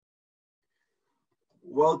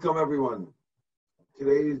Welcome everyone.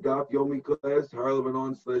 Today's Daf Yomi class, Har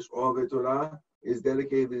Lebanon / Torah, is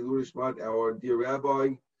dedicated to Lurishmat, our dear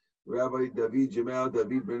Rabbi David Jamal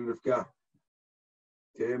David Ben Rivka.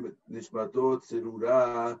 Tem Nishmatot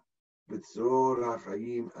Tzirura B'Tzor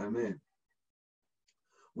HaChaim. Amen.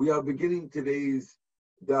 We are beginning today's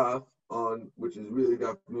Daf on, which is really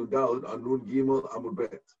Daf Nun Daled, on Nun Gimel Amud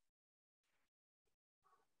Bet.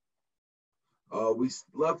 We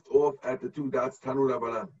left off at the two dots, Tanu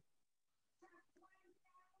Rabbanan.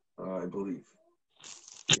 I believe.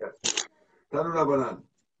 Yes. Tanu Rabbanan.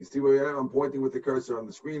 You see where I am? I'm pointing with the cursor on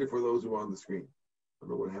the screen, and for those who are on the screen. I don't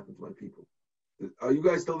know what happened to my people. Are you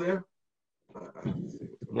guys still there?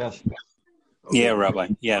 Yes. Okay. Yeah, Rabbi.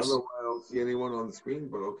 Yes. I don't know why I don't see anyone on the screen,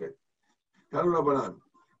 but okay. Tanu Rabbanan.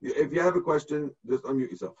 If you have a question, just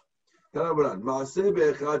unmute yourself. Tanu Rabbanan. Ma'aseh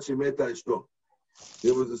be'echad shemeta ishto.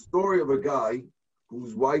 There was a story of a guy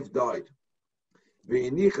whose wife died.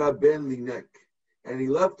 Ve'enicha ben linek. And he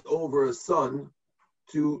left over a son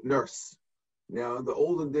to nurse. Now, in the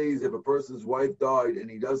olden days, if a person's wife died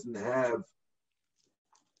and he doesn't have,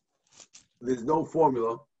 there's no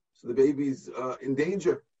formula, so the baby's in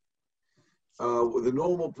danger. The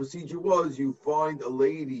normal procedure was you find a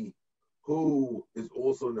lady who is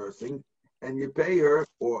also nursing, and you pay her,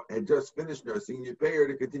 or had just finished nursing, you pay her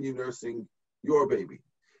to continue nursing your baby.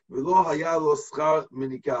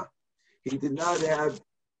 He did not have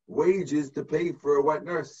wages to pay for a wet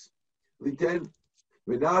nurse. Hashem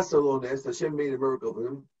made a miracle for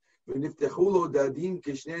him.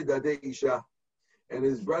 And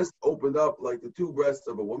his breast opened up like the two breasts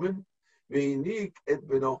of a woman. And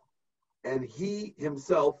he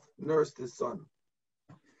himself nursed his son.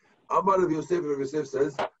 Amar of Yosef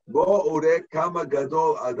says,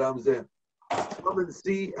 come and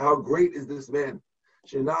see how great is this man.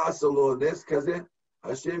 Hashem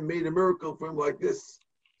made a miracle for him like this.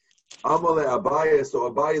 Amale Abaya, so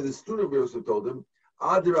Abaya, the student of Yosef, told him,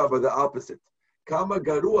 Adirabba, the opposite. Kama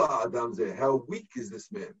garua Adam zeh, how weak is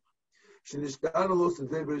this man?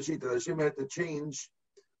 That Hashem had to change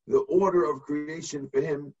the order of creation for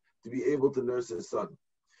him to be able to nurse his son.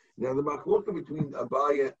 Now, the machloka between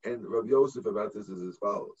Abaya and Rav Yosef about this is as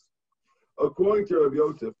follows. According to Rav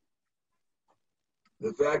Yosef,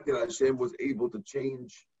 the fact that Hashem was able to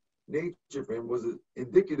change nature for him was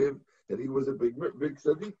indicative that he was a big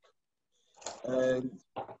tzaddik.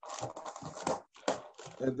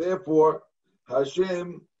 And therefore,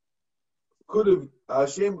 Hashem, according to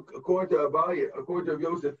Abaya, according to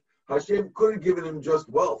Yosef, Hashem could have given him just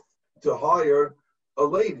wealth to hire a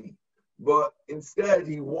lady, but instead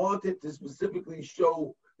he wanted to specifically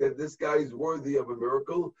show that this guy is worthy of a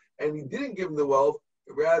miracle, and he didn't give him the wealth,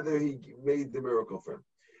 rather he made the miracle for him.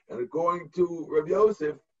 And according to Rav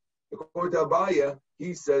Yosef, according to Abaya,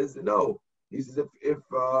 he says no. He says if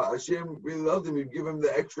Hashem really loved him, he'd give him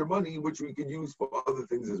the extra money, which we could use for other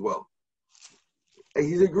things as well. And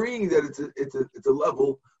he's agreeing that it's a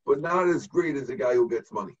level, but not as great as a guy who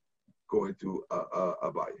gets money, according to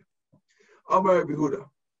Abaya. Amar Rabbi Yehuda.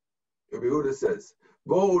 Rabbi Yehuda says,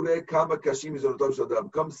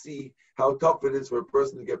 come see how tough it is for a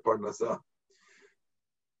person to get parnasah.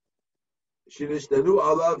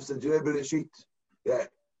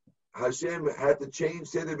 That Hashem had to change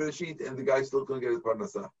Seder Bereshit, and the guy still couldn't get his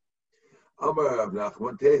parnasah. Amar Rav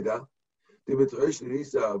Nachman Teda,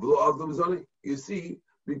 you see,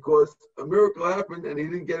 because a miracle happened and he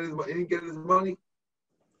didn't get his money.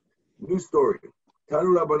 New story.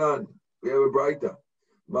 Tanu Rabbanan, we have a braita.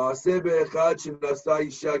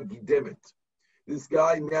 This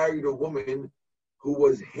guy married a woman who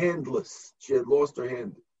was handless. She had lost her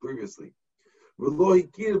hand previously. And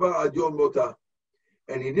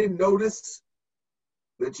he didn't notice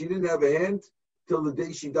that she didn't have a hand till the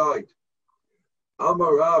day she died.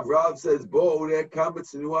 Amar Rav says, look how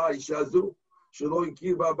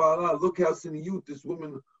siniyut this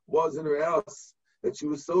woman was in her house, that she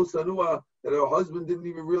was so sanua that her husband didn't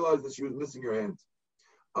even realize that she was missing her hand.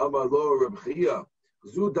 Amar lo Reb Chia,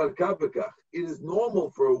 zu darka bekach. It is normal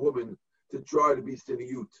for a woman to try to be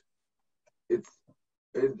siniyut.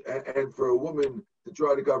 And for a woman to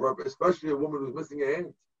try to cover up, especially a woman who's missing a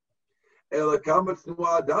hand. Look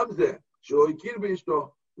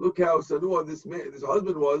how sanua this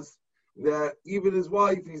husband was, that even his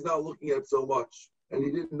wife he's not looking at so much, and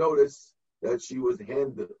he didn't notice that she was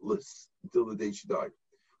handless until the day she died.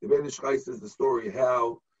 The Ben Ish Chai says the story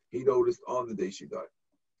how he noticed on the day she died.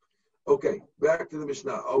 Okay, back to the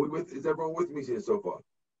Mishnah. Are we with? Is everyone with me here so far?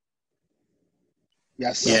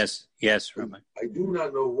 Yes, Rabbi. I do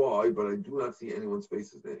not know why, but I do not see anyone's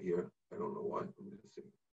faces here. I don't know why. Let me just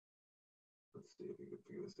see. Let's see if we can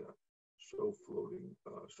figure this out. Show floating,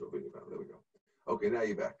 show video bound. There we go. Okay, now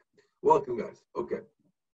you're back. Welcome, guys. Okay.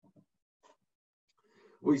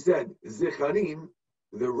 We said Zecharim,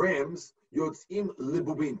 the rams, Yotzim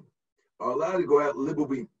Libubim, are allowed to go out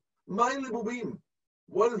Libubim. My Libubim.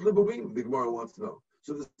 What is Libubim? The Gemara wants to know.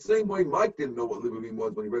 So the same way Mike didn't know what Libubim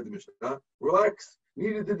was when he read the Mishnah. Relax.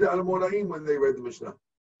 Neither did the Adamonaim when they read the Mishnah.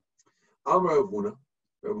 Amar Rav Huna.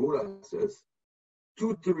 Rav Huna says,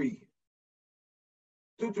 2-3.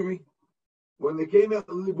 When they came out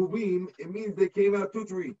Libubim, it means they came out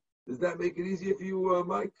 2-3. Does that make it easier for you,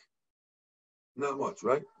 Mike? Not much,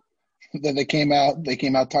 right? Then they came out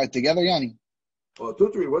tied together, Yanni. Oh,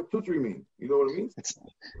 2-3. What 2-3 mean? You know what it means?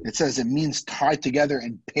 It says it means tied together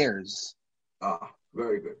in pairs. Ah,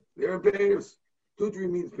 very good. They're in pairs. 2-3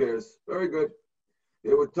 means pairs. Very good.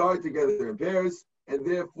 They were tied together in pairs, and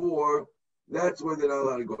therefore that's where they're not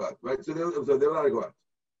allowed to go out, right? So they're allowed to go out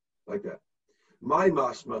like that. My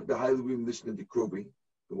mashma, the high Libubim Mishnah Dikrobi.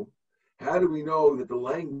 How do we know that the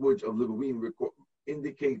language of Libubim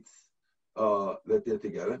indicates that they're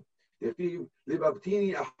together?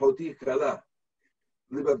 Libabtini ahoti kala.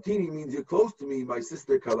 Libabtini means you're close to me, my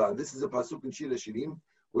sister Kala. This is a pasuk in Shira Shirim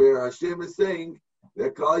where Hashem is saying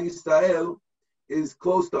that Klal Yisrael is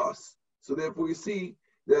close to us. So therefore you see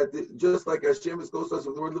that just like Hashem is close to us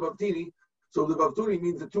with the word Libabtini, so Libabtini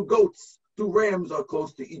means the two goats, two rams are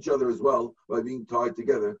close to each other as well by being tied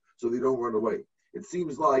together so they don't run away. It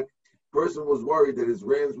seems like the person was worried that his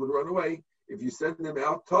rams would run away. If you send them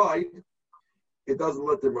out tied, it doesn't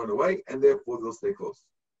let them run away, and therefore they'll stay close.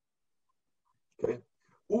 Okay?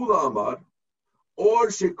 Ula Amar, or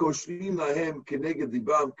shekoshrin lahem keneged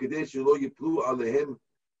libam kedei shelo yiplu alehem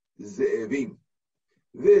ze'evim.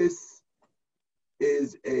 This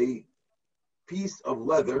is a piece of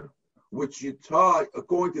leather which you tie,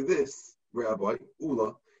 according to this Rabbi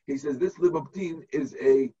Ula, he says this libabtin is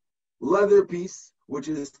a leather piece which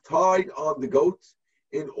is tied on the goats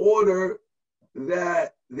in order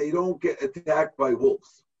that they don't get attacked by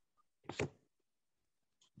wolves.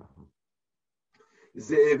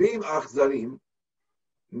 Ze'evim achzarim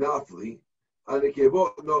nafli,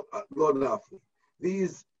 anekevot lo nafli.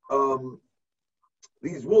 These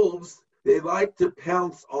wolves, they like to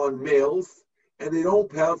pounce on males and they don't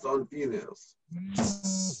pounce on females.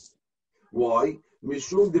 Why?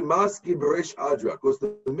 Mishum demaski beresh adra, because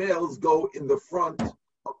the males go in the front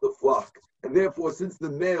of the flock, and therefore, since the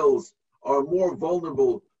males are more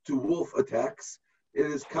vulnerable to wolf attacks, it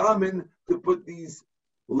is common to put these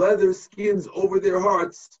leather skins over their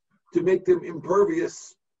hearts to make them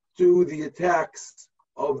impervious to the attacks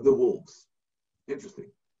of the wolves. Interesting,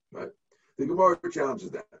 right? The Gemara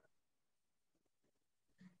challenges that.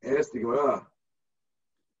 Ask the Gemara,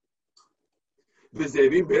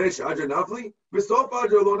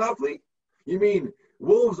 you mean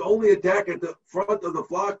wolves only attack at the front of the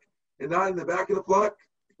flock and not in the back of the flock?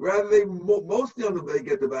 Rather, they mostly they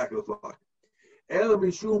get the back of the flock.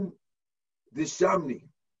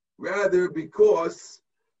 Rather, because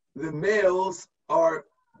the males are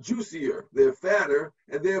juicier, they're fatter,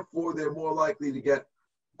 and therefore they're more likely to get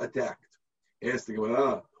attacked. Ask the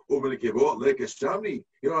Gemara, you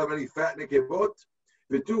don't have any fat nekevot?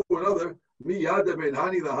 The two another, miyada ben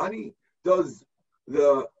hani lahani. Does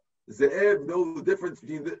the ze'ev know the difference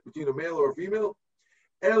between a male or a female?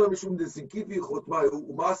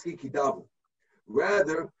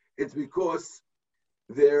 Rather, it's because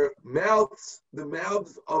their mouths, the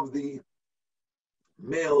mouths of the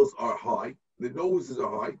males are high, the noses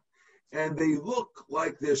are high, and they look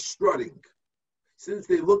like they're strutting. Since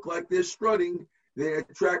they look like they're strutting, they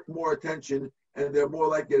attract more attention and they're more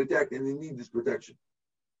likely to get attacked, and they need this protection.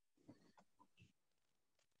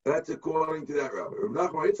 That's according to that rabbi.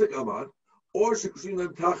 Rav Nachman Yitzchak Amar, or shekushim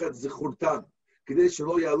lem tachat zechurtan, kedei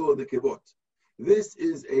shelo yalu dekevot. This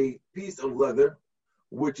is a piece of leather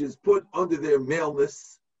which is put under their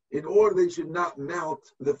maleness in order they should not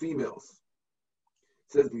mount the females.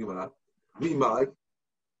 Says the Gemara, Mimai,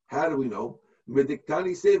 how do we know?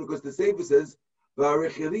 Mediktani say, because the Sefer says,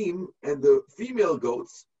 V'arechilim, and the female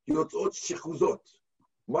goats, yotzot shechuzot.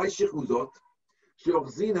 Why shechuzot?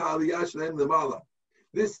 Sheochzin ha'aliyah shleim lemala.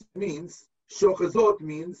 This means, shechuzot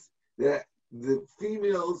means that the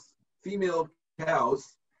female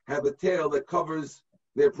cows have a tail that covers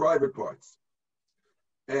their private parts.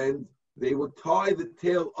 And they would tie the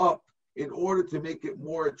tail up in order to make it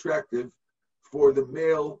more attractive for the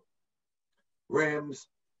male rams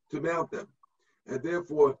to mount them. And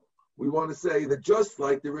therefore, we want to say that just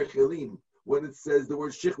like the Rechelim, when it says the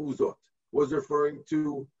word Shechuzot, was referring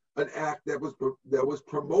to an act that was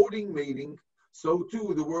promoting mating, so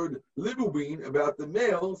too the word Libubin about the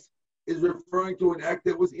males is referring to an act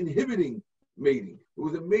that was inhibiting mating. It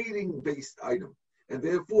was a mating-based item. And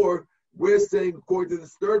therefore, we're saying, according to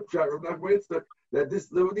this third shot, that this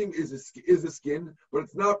livadim is a skin, but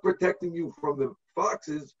it's not protecting you from the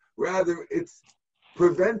foxes. Rather, it's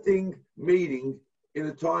preventing mating in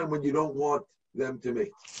a time when you don't want them to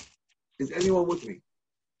mate. Is anyone with me?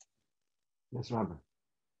 Yes, Rabbi.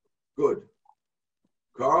 Good.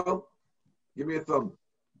 Carl, give me a thumb.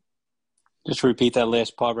 Just repeat that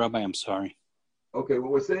last part, Rabbi. I'm sorry. Okay,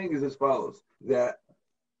 what we're saying is as follows, that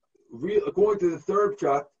according to the third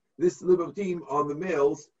shot, this livadim on the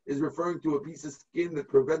males is referring to a piece of skin that's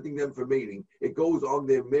preventing them from mating. It goes on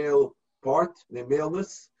their male part, their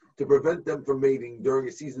maleness, to prevent them from mating during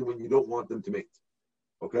a season when you don't want them to mate.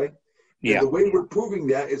 Okay? Yeah. And the way we're proving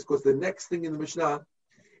that is because the next thing in the Mishnah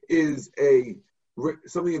is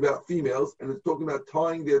something about females, and it's talking about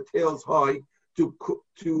tying their tails high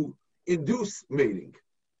to induce mating.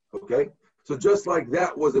 Okay? So just like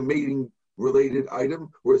that was a mating related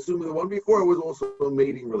item, we're assuming the one before was also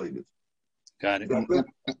mating related. Got it.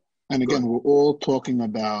 And again, we're all talking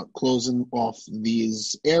about closing off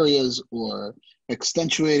these areas or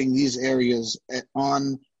accentuating these areas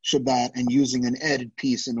on Shabbat and using an added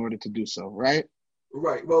piece in order to do so, right?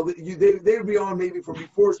 Right. Well, they'd be on maybe from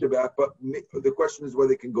before Shabbat, but the question is whether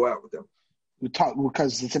they can go out with them.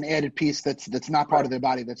 Because it's an added piece that's not part of their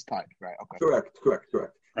body that's tied, right? Okay. Correct.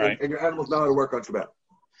 Right. And your animal's not allowed to work on Shabbat.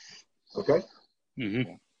 Okay?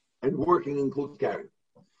 Mm-hmm. And working includes carrying.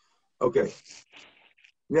 Okay.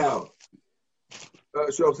 Now,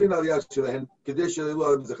 שעושים העלייה שלהם כדי שיעלו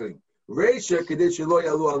עליהם זכרים. רישא כדי שלא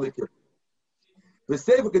יעלו על מקר.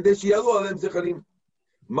 וספר כדי שיעלו עליהם זכרים.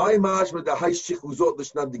 מהי משמע דהי שחוזות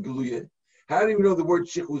לשנת דגלויה? How do you know the word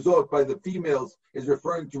shichuzot by the females is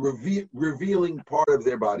referring to revealing part of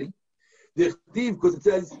their body? Because it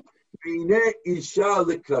says, isha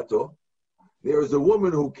likrato. There is a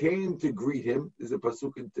woman who came to greet him. There's a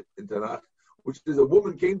pasuk in Tanakh, which is a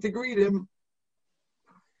woman came to greet him.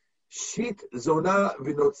 Shit zona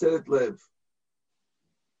v'notzeret lev.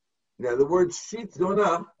 Now the word shit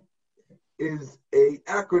zona is a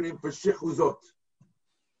acronym for shichuzot.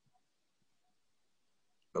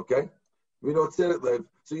 Okay? V'notzeret lev.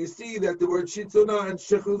 So you see that the word shit zona and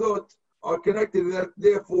shichuzot are connected, and that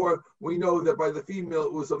therefore we know that by the female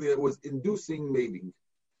it was something that was inducing mating.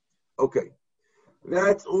 Okay.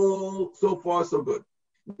 That's all so far so good.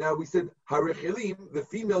 Now we said harechelim, the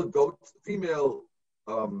female goats,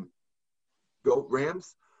 goat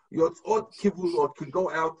rams, yotzot kibulot, could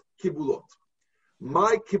go out kibulot.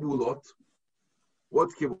 My kibulot,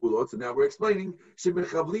 what's kibulot? So now we're explaining.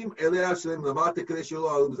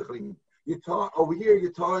 Over here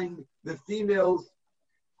you're tying the female's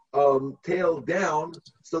tail down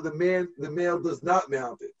so the male does not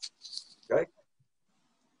mount it. Okay?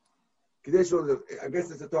 I guess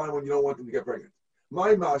it's a time when you don't want them to get pregnant.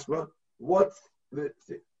 My mashma,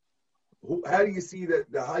 how do you see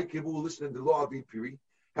that the high kibul listen to the law of Ipiri?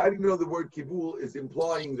 How do you know the word kibul is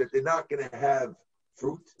implying that they're not going to have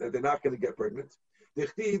fruit, that they're not going to get pregnant?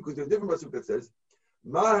 Because there's a different pasuk that says,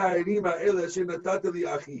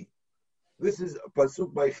 this is a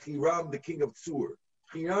pasuk by Hiram, the king of Tzur.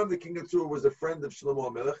 Hiram, the king of Tzur, was a friend of Shlomo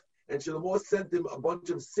HaMelech, and Shlomo sent him a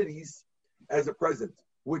bunch of cities as a present,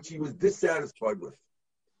 which he was dissatisfied with.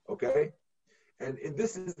 Okay? And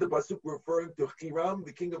this is the pasuk referring to Hiram,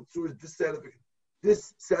 the king of Tzur's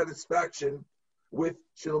dissatisfaction with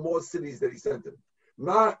Shlomo's cities that he sent him.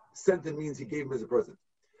 Ma sent him means he gave him as a present.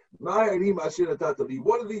 Ma harim asher natatali.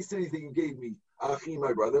 What are these cities that you gave me, Achi,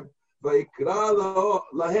 my brother? Vayikra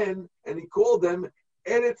lahen, and he called them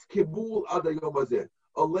Eretz Kibul ad hayom hazeh,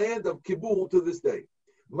 a land of Kibul to this day.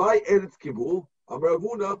 My Eretz Kibul, Amar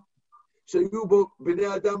Avuna,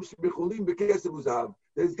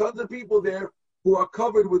 there's tons of people there who are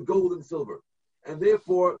covered with gold and silver, and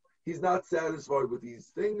therefore he's not satisfied with these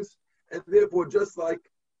things, and therefore just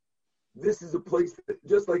like this is a place,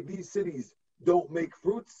 just like these cities don't make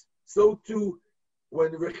fruits, so too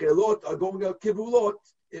when rechelot are going out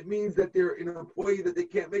kibulot, it means that they're in a way that they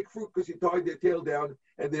can't make fruit because you tied their tail down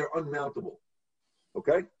and they're unmountable.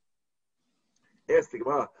 Okay? Ask the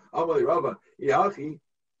Gemara, Amalei Rava, Yachi,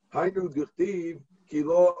 Hainu Dichtiv,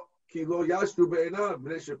 Kilo Yashtu Be'enav,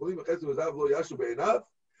 Bnei Shechulim Chesu Azav Lo Yashtu Be'enav.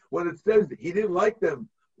 When it says that he didn't like them,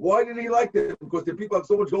 why did he like them? Because the people have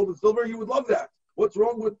so much gold and silver, you would love that. What's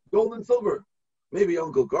wrong with gold and silver? Maybe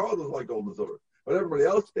Uncle Carl doesn't like gold and silver, but everybody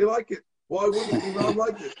else, they like it. Why wouldn't he not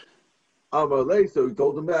like it? Amalei, so he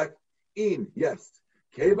told him back, yes.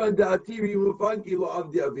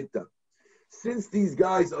 Since these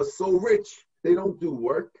guys are so rich, they don't do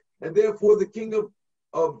work, and therefore the king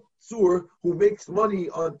of tzur who makes money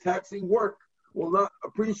on taxing work will not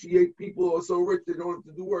appreciate people who are so rich they don't have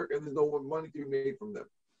to do work and there's no money to be made from them.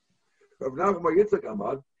 Rav Nachman bar Yitzchak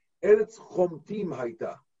Amad, Eretz Chomtim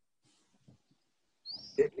Haita.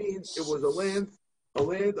 It means it was a land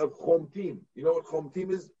of Chomtim. You know what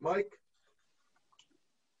Chomtim is, Mike?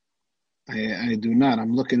 I do not.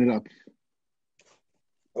 I'm looking it up.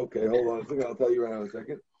 Okay, hold on a second. I'll tell you right now in a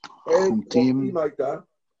second. Chomtim. Haita.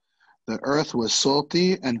 The earth was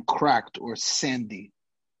salty and cracked or sandy.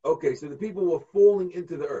 Okay, so the people were falling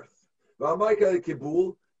into the earth.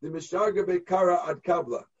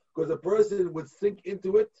 Because a person would sink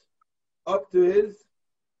into it up to his,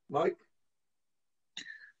 Mike?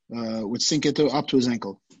 Would sink into up to his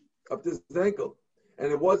ankle. Up to his ankle.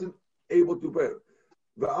 And it wasn't able to bear.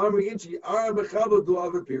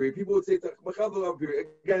 People would say,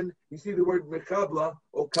 again, you see the word mechabla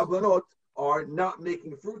or kablanot are not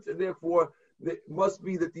making fruits, and therefore it must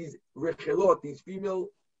be that these rechelot, these female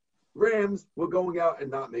rams, were going out and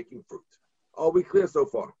not making fruit. Are we clear so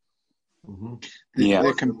far? Mm-hmm. Yeah.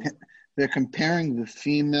 They're comparing the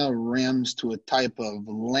female rams to a type of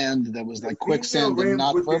land that was like quicksand female and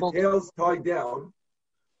not rams fertile. with their tails tied down,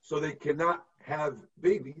 so they cannot have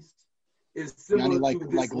babies, is similar to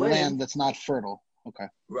this land that's not fertile. Okay.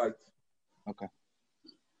 Right. Okay.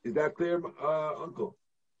 Is that clear, Uncle?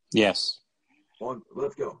 Yes.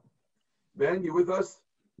 Let's go. Ben, you with us?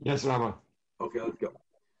 Yes, Rabbi. Okay, let's go.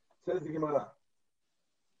 Says the Gemara.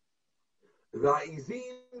 Va'izim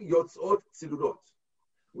yotzot tzirurot.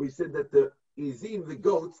 We said that the izim, the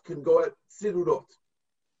goats, can go at tzirurot.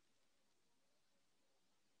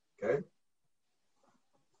 Okay?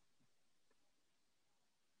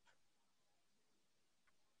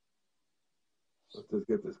 Let's just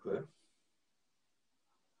get this clear.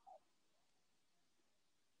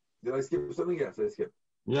 Did I skip something? Yes, I skipped.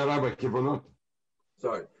 Yeah, Rabbi, kibunot.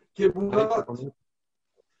 Sorry. Kibunot.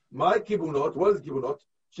 My kibunot, what is kibunot?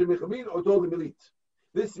 Shemichamin otol milit.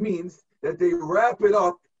 This means that they wrap it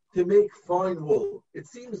up to make fine wool. It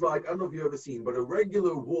seems like, I don't know if you've ever seen, but a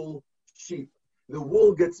regular wool sheep, the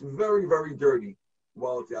wool gets very, very dirty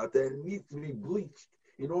while it's out there. It needs to be bleached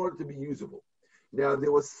in order to be usable. Now,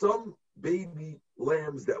 there were some baby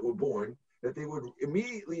lambs that were born that they would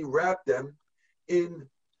immediately wrap them in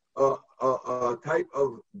a type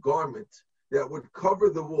of garment that would cover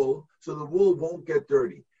the wool so the wool won't get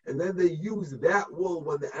dirty. And then they use that wool,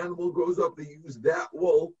 when the animal grows up, they use that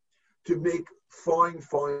wool to make fine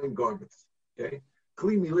garments. Okay?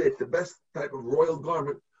 Clean milit, the best type of royal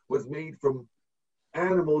garment, was made from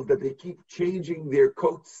animals that they keep changing their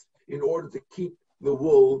coats in order to keep the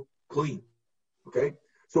wool clean. Okay?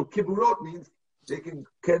 So kiburot means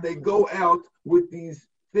can they go out with these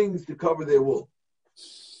things to cover their wool?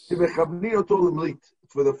 It's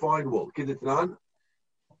for the fine wool. Kiditnan.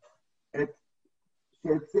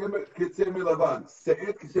 Ketsemer Lavan.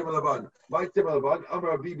 Se'et Ketsemer Lavan. My Ketsemer Lavan.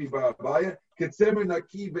 Amar Bibi Barabaya. Ketsemer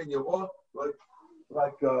Naki Ben Yamo.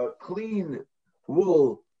 Like clean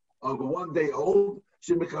wool of a 1 day old.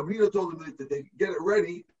 Shemechavnina told them that they get it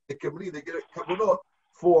ready. They get it kavanot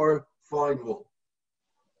for fine wool.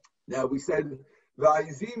 Now we said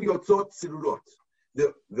va'izim yotzot tzirurot.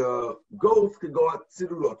 The goats can go out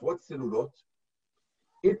tzirurot. What's tzirurot?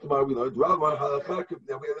 Itmar, we learned. Now we have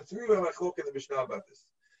a 3 machlok in the Mishnah about this.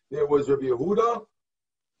 There was Rabbi Yehuda.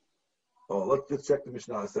 Oh, let's just check the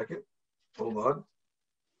Mishnah a second. Hold on.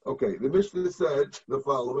 Okay, the Mishnah said the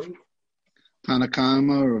following.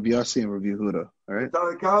 Tanakama, Rav Yossi, and Rav Yehuda. All right.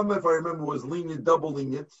 Tanakama, if I remember, was lenient, double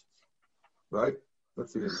lenient. Right?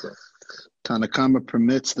 Let's see what it says. Tanakama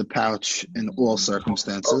permits the pouch in all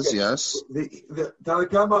circumstances. Okay. Yes. The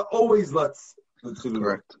Tanakama always lets the tzirurot.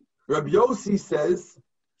 Correct. Rabbi Yossi says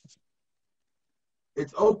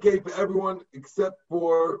it's okay for everyone except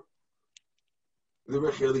for the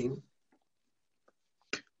Rechelim.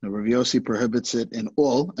 Now, Rav Yossi prohibits it in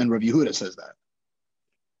all, and Rav Yehuda says that.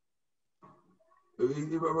 Rav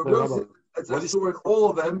Yossi, it's sure in all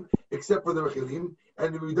of them except for the Rechelim.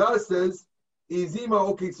 And Rav Yehuda says, Izima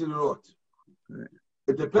okay tzirurot.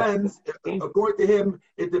 It depends, according to him,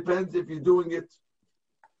 it depends if you're doing it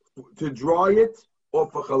to dry it or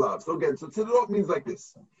for chalav. So again, so tzirurot means like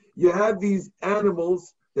this. You have these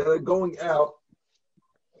animals that are going out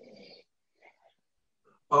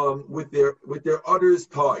with their udders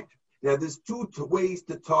tied. Now there's two ways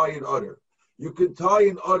to tie an udder. You can tie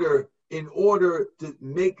an udder in order to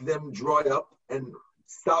make them dry up and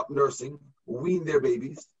stop nursing, wean their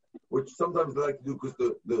babies, which sometimes they like to do because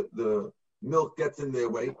the milk gets in their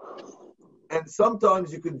way. And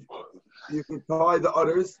sometimes you can tie the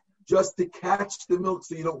udders just to catch the milk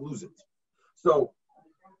so you don't lose it. So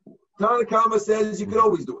Tanakama says you can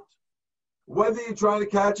always do it. Whether you're trying to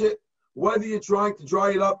catch it, whether you're trying to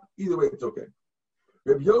dry it up, either way, it's okay.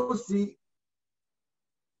 Rabbi Yossi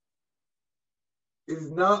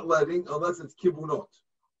is not letting, unless it's kibunot.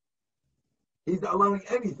 He's not allowing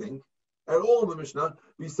anything at all in the Mishnah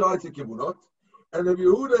besides the kibunot. And Rabbi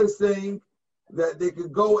Yehuda is saying that they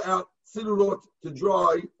could go out sidurot to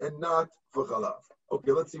dry and not for chalav.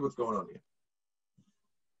 Okay, let's see what's going on here.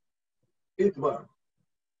 Itmar.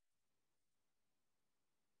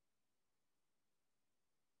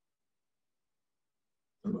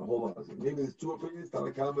 No, hold on. Maybe there's two opinions.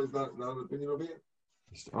 Tanakama is not an opinion over here.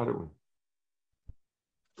 He started one.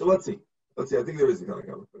 So let's see. I think there is a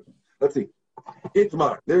Tanakama. Let's see.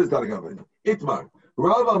 Itmar. There is Tanakama. Itmar.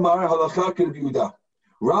 Rav Amar halacha k'Rabbi Yehuda.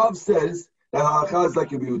 Rav says that halacha is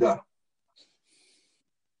like Rabbi Yehuda,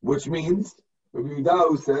 which means Rabbi Yehuda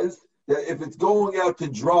who says that if it's going out to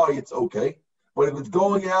dry, it's okay. But if it's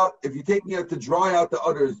going out, if you're taking it to dry out the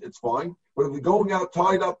udders, it's fine. But if it's going out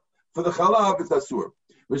tied up for the chalav, it's asur.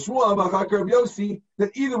 V'shmuel machak Rabbi Yossi,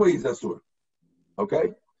 that either way is asur.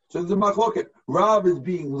 Okay? So there's a machloket. Rav is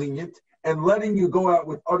being lenient and letting you go out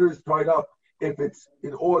with udders tied up if it's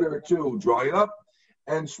in order to dry it up.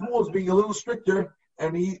 And Shmuel is being a little stricter,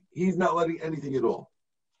 and he's not letting anything at all.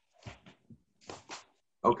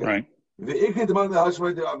 Okay. Right.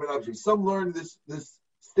 Some learn this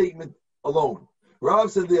statement alone.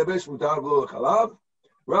 Rav said liyavesh mutar v'lo chalav.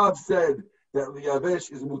 Rav said that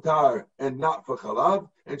liyavesh is mutar and not for chalav.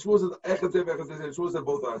 And Shmuel said echad and Shmuel said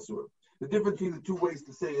both are asur. The difference between the two ways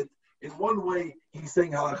to say it, in one way he's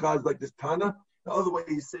saying halakha is like this Tana. The other way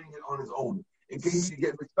he's saying it on his own. In case you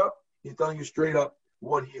get mixed up, he's telling you straight up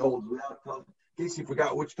what he holds without telling. In case you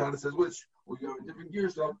forgot which Tana says which, or you have a different gear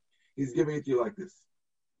sub, he's giving it to you like this.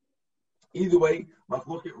 Either way,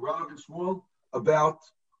 machloket Rav and Shmuel about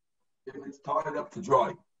if it's tied up to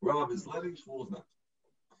dry. Rav is letting, Shmuel is not.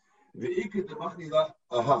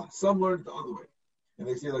 Some learn it the other way, and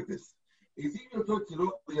they say it like this: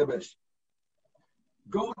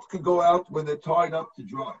 goats can go out when they're tied up to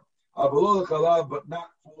dry, but not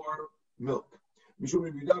for milk. In the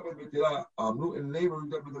name of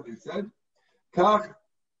Rabbi they said, "Kach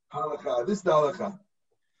halacha." This is the halacha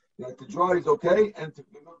that to dry is okay and to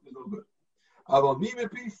milk is no good.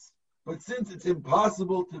 But since it's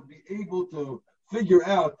impossible to be able to figure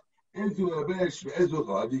out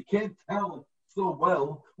you can't tell so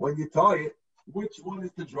well when you tie it which one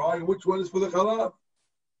is to dry and which one is for the chalav.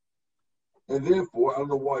 And therefore, I don't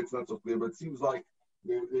know why it's not so clear, but it seems like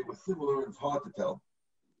they were similar and it's hard to tell.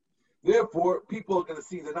 Therefore, people are going to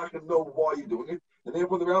see, they're not going to know why you're doing it. And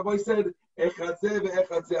therefore, the rabbi said,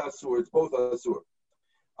 asur. It's both asur.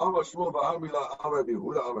 Amar Shmuel v'Amrila Amar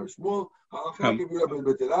Yehuda Amar Shmuel halacha k'Yehuda ben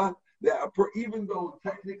Betela. That even though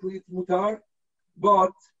technically it's mutar,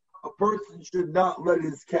 but a person should not let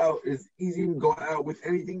his cow even go out with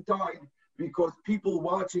anything tied, because people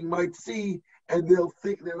watching might see and they'll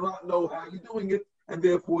not know how you're doing it, and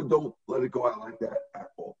therefore don't let it go out like that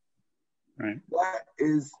at all. Right. That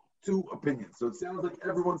is two opinions. So it sounds like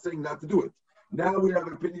everyone's saying not to do it. Now we have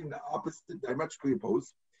an opinion the opposite, diametrically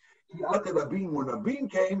opposed. When Rabin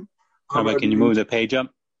came, Rabbi, can you move the page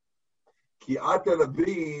up?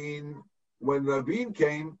 When Rabin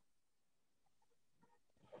came,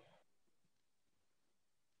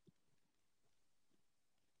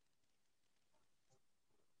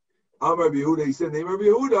 Amar Yehuda, he said, name Rabbi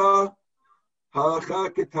Yehuda, halacha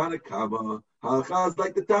ketanakama. Halacha is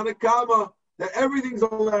like the Tanakama, that everything's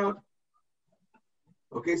allowed.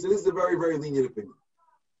 Okay, so this is a very, very lenient opinion.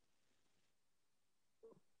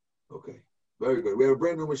 Okay, very good. We have a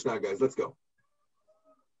brand new Mishnah, guys. Let's go.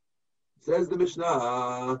 Says the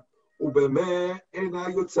Mishnah, Ubeme ena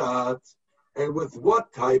yotzat, and with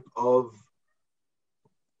what type of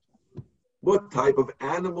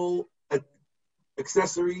animal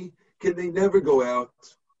accessory can they never go out?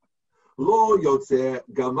 Lo yotze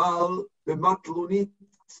gamal b'matlunit.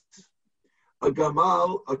 A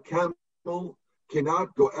gamal, a camel,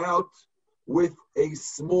 cannot go out with a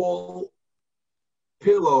small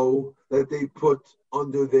pillow that they put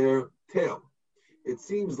under their tail. It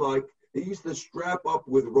seems like they used to strap up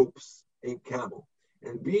with ropes a camel.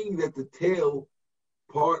 And being that the tail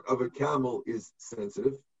part of a camel is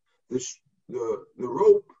sensitive, the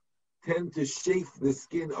rope tend to chafe the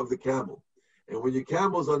skin of the camel. And when your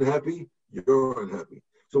camel's unhappy, you're unhappy.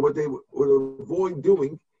 So what they would avoid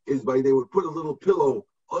doing is they would put a little pillow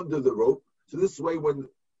under the rope. So this way, when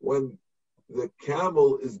the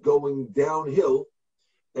camel is going downhill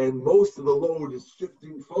and most of the load is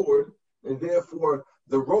shifting forward, and therefore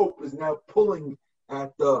the rope is now pulling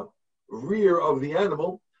at the rear of the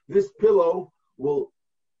animal, this pillow will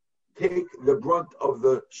take the brunt of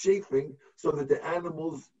the chafing so that the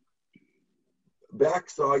animal's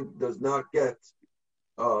backside does not get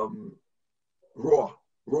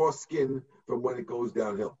raw skin from when it goes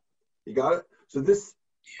downhill. You got it? So this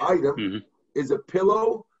item is a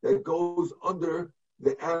pillow that goes under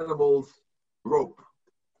the animal's rope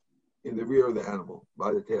in the rear of the animal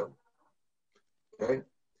by the tail. Okay?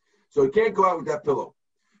 So it can't go out with that pillow.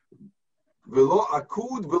 Velo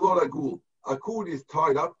akud, velo ragul. Akud is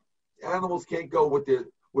tied up. Animals can't go with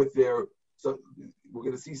their. So we're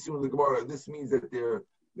going to see soon in the Gemara. This means that their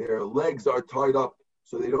legs are tied up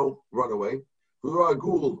so they don't run away. Velo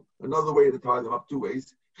ragul, another way to tie them up, two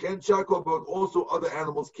ways. Chen shakol, but also other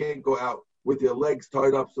animals can't go out with their legs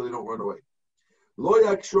tied up so they don't run away. Lo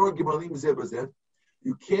yakshor gimalim zeh bazeh.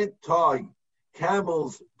 You can't tie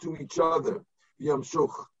camels to each other,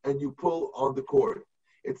 yamshuch, and you pull on the cord.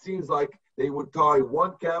 It seems like they would tie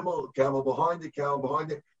one camel behind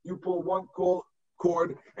it. You pull one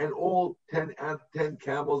cord, and all 10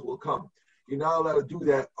 camels will come. You're not allowed to do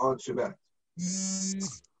that on Shabbat.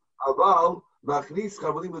 Aval machnis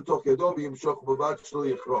chavalim l'toch yado v'yimshoch b'vad shlo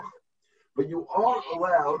yichroch. But you are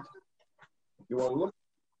allowed. You want to look?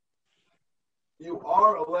 You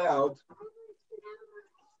are allowed.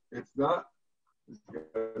 It's not.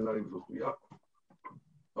 Not even supposed to be up.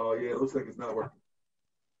 Oh yeah, it looks like it's not working.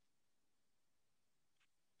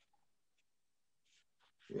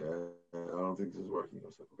 Yeah, I don't think this is working.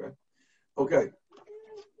 Okay.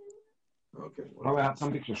 Oh, I have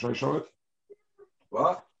some picture. Should I show it?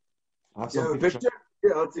 What? I have You some have a picture?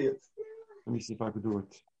 Yeah, let's see it. Let me see if I could do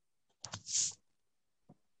it.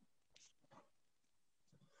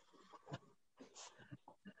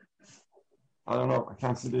 I don't know. I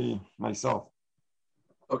can't see myself.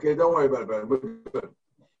 Okay, don't worry about it. We're good.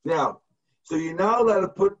 Now, so you're not allowed to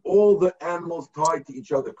put all the animals tied to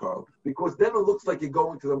each other, Carl, because then it looks like you're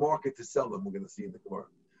going to the market to sell them. We're going to see in the Gemara.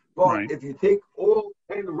 But if you take all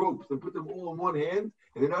 10 ropes and put them all in one hand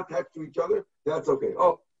and they're not attached to each other, that's okay.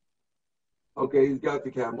 Oh, okay, he's got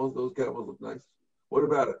the camels. Those camels look nice. What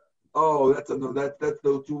about it? Oh, that's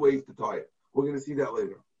those two ways to tie it. We're going to see that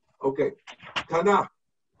later. Okay, Tana.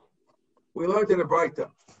 We learned in a Braita.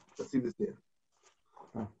 Let's see this here.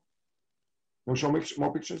 Want to show me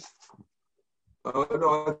more pictures?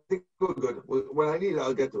 No, I think we're good. When I need it,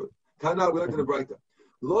 I'll get to it. Tana, we learned in a Braita.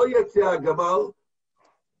 Lo yatzeh gamal.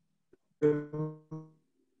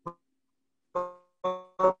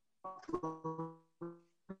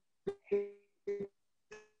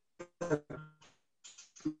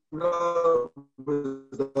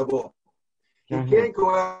 You can't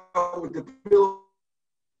go out with the pillow.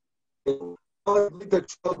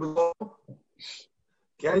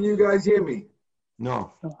 Can you guys hear me?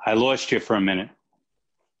 No. I lost you for a minute.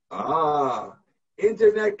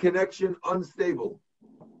 Internet connection unstable.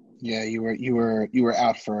 Yeah, you were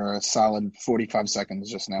out for a solid 45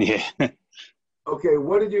 seconds just now. Yeah. Okay,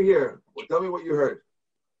 what did you hear? Well, tell me what you heard.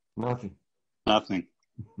 Nothing. Nothing.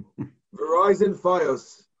 Verizon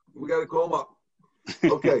Fios. We got to call them up.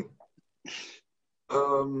 Okay.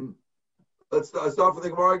 Let's start from the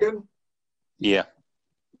Gemara again. Yeah.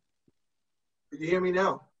 Can you hear me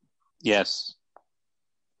now? Yes.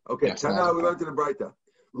 Okay. Yes, Tana, we learned in the Braita.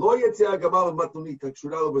 Lo yatzeh gamal matnunit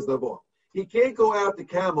hakshura b'znavo. He can't go out the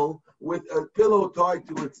camel with a pillow tied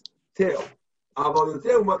to its tail. But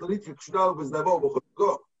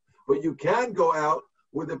you can go out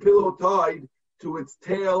with a pillow tied to its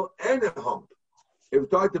tail and a hump. If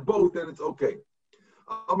it's tied to both, then it's okay.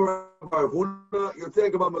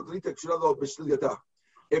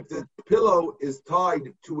 If the pillow is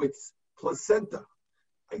tied to its placenta,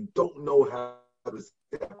 I don't know how to say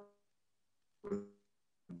that.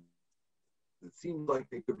 It seems like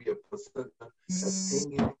there could be a placenta that's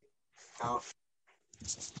hanging out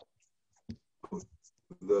of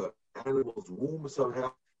the animal's womb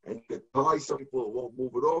somehow, and you can tie some people, it won't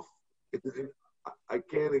move it off. I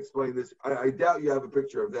can't explain this. I doubt you have a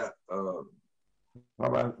picture of that.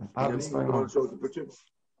 Shows the picture.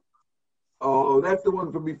 Oh, that's the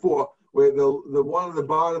one from before, where the one on the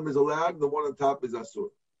bottom is allowed, and the one on top is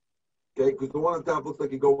asur. Okay, because the one on top looks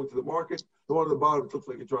like you're going to the market. The one on the bottom looks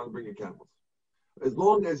like you're trying to bring in camels. As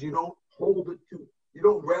long as you don't hold it you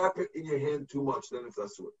don't wrap it in your hand too much, then it's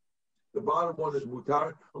asur. The bottom one is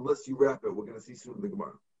mutar, unless you wrap it. We're going to see soon in the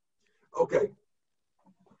Gemara. Okay.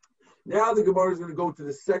 Now the Gemara is going to go to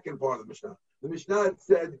the second part of the Mishnah. The Mishnah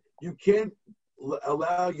said you can't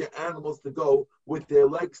allow your animals to go with their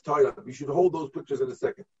legs tied up. You should hold those pictures in a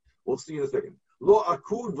second. We'll see in a second. Lo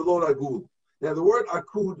akud v'lo ragul. Now the word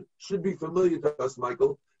akud should be familiar to us,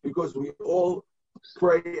 Michael, because we all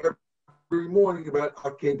pray every morning about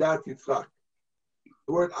Akedat Yitzchak.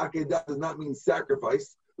 The word akedah does not mean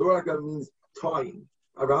sacrifice. The word akedah means tying.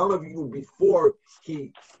 Abraham Avinu, before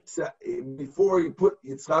he put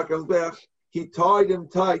Yitzchak on Mizbeach, he tied him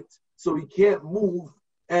tight so he can't move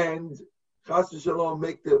and chas v'shalom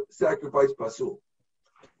make the sacrifice pasul.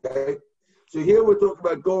 Okay, so here we're talking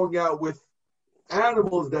about going out with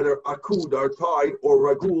animals that are akud, are tied, or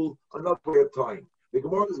ragul, another way of tying. The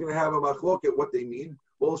Gemara is going to have a machlok at what they mean.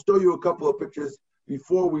 We'll show you a couple of pictures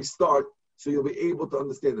before we start, so you'll be able to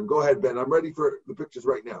understand them. Go ahead, Ben. I'm ready for the pictures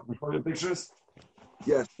right now. Before the pictures?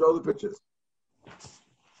 Yes, show the pictures.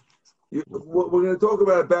 We're going to talk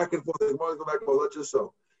about it back and forth. The Gemara go back and forth. Let's just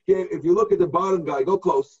show. Okay, if you look at the bottom guy, go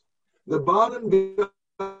close. The bottom guy.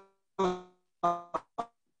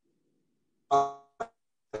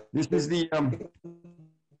 This is the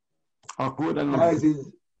akud and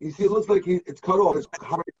you see, it looks like it's cut off. It's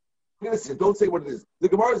innocent. Don't say what it is. The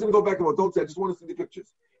Gemara is going to go back and forth. Don't say. I just want to see the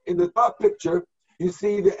pictures. In the top picture, you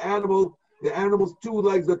see the animal. The animal's two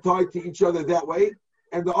legs are tied to each other that way,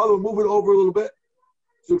 and the other one, move it over a little bit.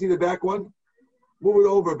 So you see the back one? Move it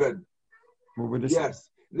over, Ben. Move it this yes.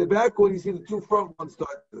 In the back one, you see the two front ones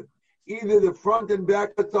tied. Either the front and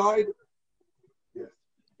back are tied. Yes.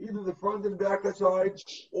 Either the front and back are tied,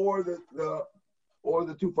 or the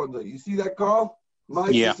two front legs. You see that, Carl?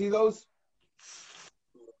 Mike, yeah. You see those?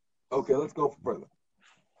 Okay, let's go further.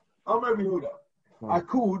 Amar Yehuda.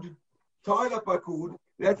 Akud, tied up akud,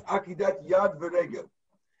 that's akidat yad v'regel.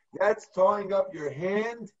 That's tying up your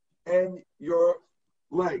hand and your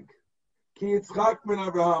leg. Ki Yitzchak ben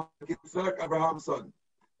Abraham, Yitzchak Abraham's son.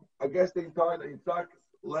 I guess they tied Yitzchak's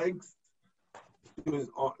legs to his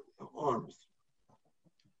arms.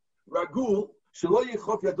 Ragul, shelo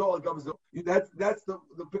yichof yado al gamzo. That's the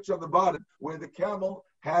picture on the bottom where the camel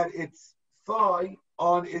had its thigh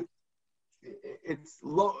on it's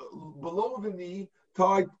below the knee,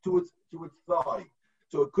 tied to its thigh,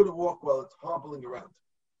 so it couldn't walk while it's hobbling around.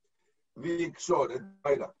 Meitivi,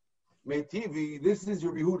 this is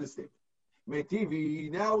your Yehuda statement. Meitivi.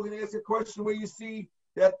 Now we're going to ask a question where you see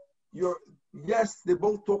that yes, they're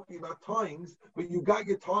both talking about tyings, but you got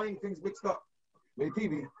your tying things mixed up.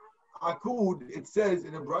 Meitivi, akud. It says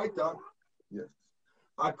in a Braita, yes,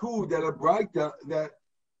 akud that a Braita that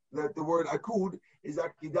the word akud is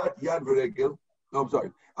akidat yad v'regel. No, I'm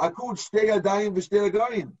sorry. Akud shtei yadayim v'shtei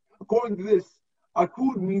raglayim. According to this,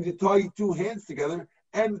 akud means you tie two hands together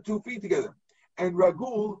and the 2 feet together. And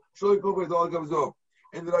ragul shloik over the all gavzo.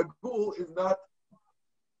 And the ragul is not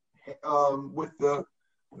with the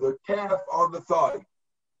calf on the thigh.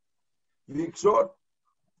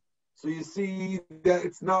 So you see that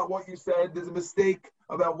it's not what you said. There's a mistake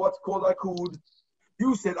about what's called akud.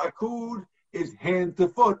 You said akud is hand to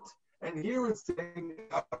foot. And here it's saying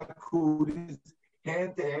akud is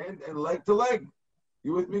hand to hand and leg to leg.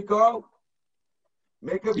 You with me, Carl?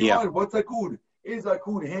 Make up your mind. What's akud? Is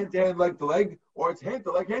akud hand to hand, leg to leg, or it's hand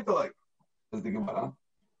to leg, hand to leg? Says the Gemara.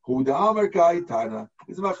 Huda Amar Kai Tana.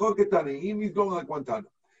 It's a machloket Tanaim. He's going like one Tana.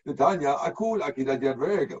 The Tanya akud akidat yad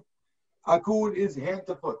v'regel. Akud is hand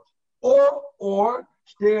to foot, or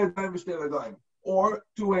shtei yadayim v'shtei raglayim, or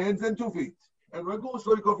 2 hands and 2 feet. And ragul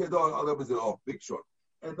shloikof yadol adam is all big short.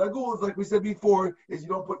 And ragul is like we said before, is you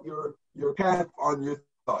don't put your calf on your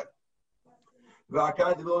thigh.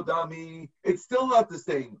 It's still not the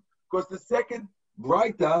same because the second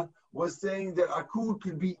Braita was saying that akud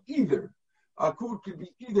could be either. Akud could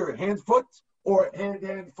be either hand foot or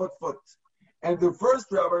hand foot foot. And the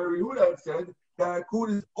first Rabbi Yehuda had said that akud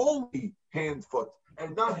is only hand foot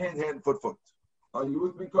and not hand foot foot. Are you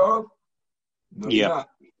with me, Carl? No, yeah. You're not.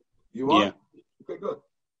 You are? Yeah. Okay, good.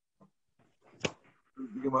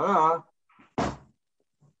 Gemara.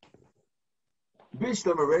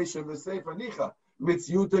 Bishlam Reshim the Sefer Nicha.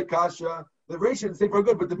 Mitzjuta Kasha. The Reshim and Sefer are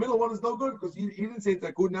good, but the middle one is no good because he didn't say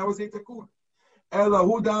Takud, now we say Takud.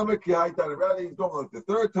 Elahu Dama Kiaita. Rather, he's going like the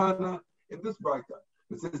third Tana in this Braita.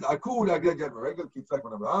 It says Akud Agad Yad Regel Kitzak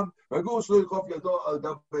Ben Abraham. Regul Shloich Chof Yado Al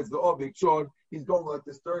Dabbez the All Big Short. He's going like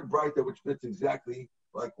this third Braita, which fits exactly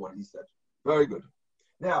like what he said. Very good.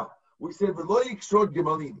 Now we said V'loik Short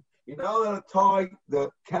Gemalim. You're not allowed to tie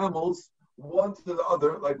the camels one to the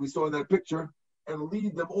other, like we saw in that picture, and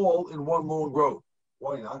lead them all in one long row.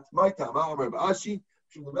 Why not? My time,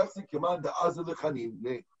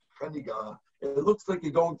 it looks like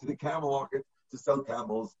you're going to the camel market to sell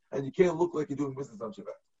camels, and you can't look like you're doing business on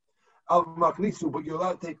Shabbat. But you're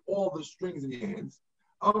allowed to take all the strings in your hands.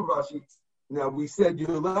 Now we said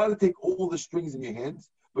you're allowed to take all the strings in your hands,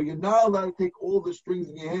 but you're not allowed to take all the strings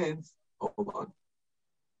in your hands. Hold on.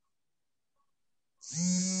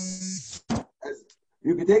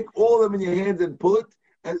 You can take all of them in your hands and pull it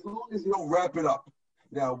as long as you don't wrap it up.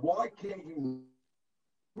 Now, why can't you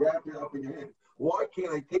wrap it up in your hand. Why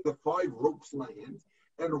can't I take the 5 ropes in my hand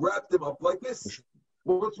and wrap them up like this?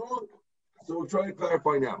 Well, what's wrong? So we're trying to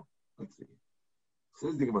clarify now. Let's see.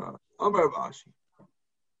 Says the Gemara. Amar Rav Ashi.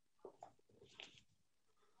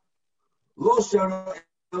 Lo shara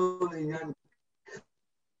el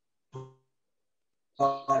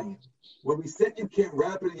when we said you can't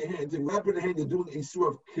wrap it in your hands, and wrap it in your hand, you're doing a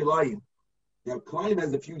sort of kilayim. Now, kilayim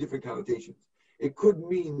has a few different connotations. It could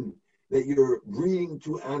mean that you're breeding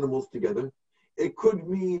 2 animals together. It could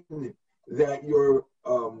mean that you're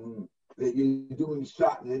doing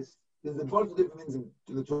shatnez. There's a bunch of different things in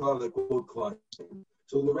the Torah that are called kilayim.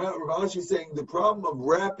 So the Rav Ashi is saying the problem of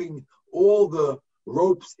wrapping all the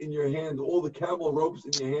ropes in your hand, all the camel ropes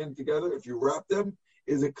in your hand together, if you wrap them,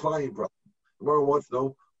 is a kilayim problem. Tomorrow wants to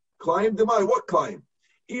know, climb demai, what climb?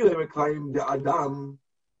 Either climb the Adam.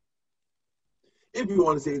 If you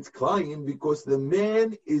want to say it's climb, because the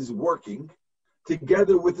man is working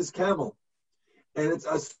together with his camel. And it's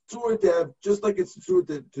asur to have, just like it's asur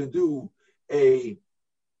to do a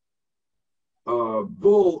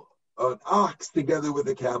bull, an ox together with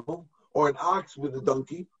a camel, or an ox with a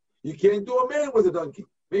donkey. You can't do a man with a donkey.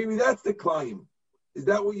 Maybe that's the climb. Is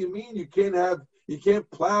that what you mean? You can't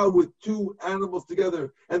plow with 2 animals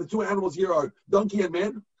together, and the 2 animals here are donkey and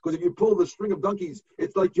man. Because if you pull the string of donkeys,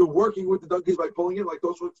 it's like you're working with the donkeys by pulling it, like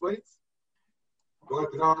Tosfos explains.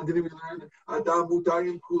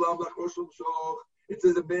 It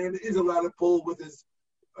says a man is allowed to pull with his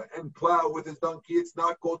and plow with his donkey. It's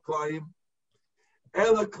not called climb.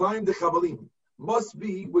 Ella climb the chavalim. Must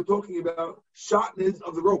be, we're talking about shatnez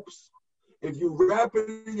of the ropes. If you wrap it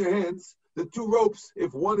in your hands, the 2 ropes,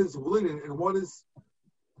 if one is linen and one is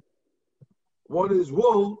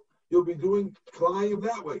wool, you'll be doing climb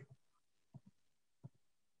that way.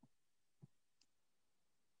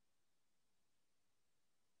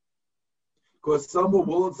 Because some were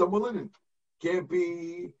wool and some were linen. Can't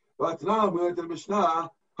be. But now we went to the Mishnah.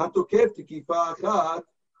 Hatokef tikifa achat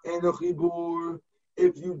eno chibur.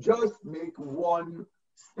 If you just make 1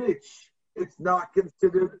 stitch, it's not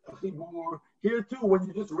considered a chibur. Here too, when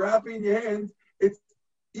you just wrap it in your hands, it's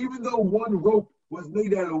even though 1 rope was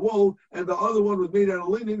made out of wool and the other one was made out of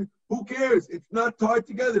linen, who cares? It's not tied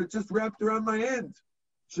together. It's just wrapped around my hand.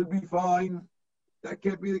 Should be fine. That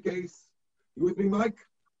can't be the case. You with me, Mike?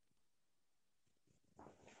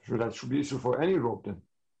 Sure, that should be issue for any rope then.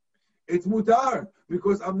 It's mutar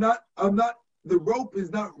because I'm not. The rope is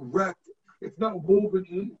not wrapped. It's not woven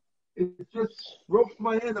in. It's just roped in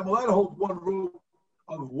my hand. I'm allowed to hold 1 rope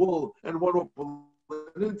of wool and 1 rope of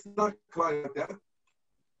linen. It's not quite like that.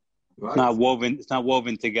 Right? It's not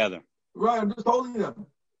woven together. Right. I'm just holding them.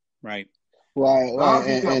 Right. Right.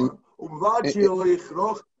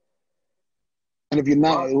 And if you're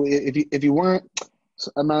not, if you weren't,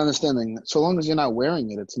 I'm not understanding. So long as you're not wearing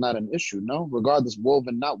it, it's not an issue, no? Regardless,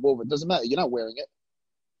 woven, not woven, doesn't matter. You're not wearing it.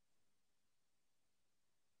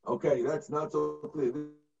 Okay, that's not so clear.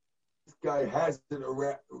 This guy has it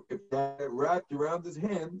wrapped around his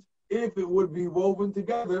hand. If it would be woven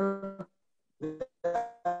together,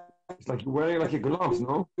 it's like you're wearing like your gloves,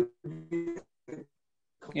 no?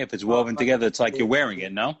 Yeah, if it's woven together, it's like you're wearing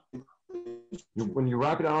it, no? When you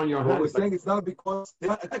wrap it on your hand, we're saying it's not because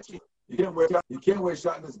you can't wear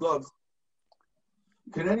shatnez gloves.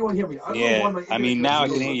 Can anyone hear me? I mean, now I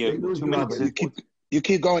can hear you. 2 minutes. You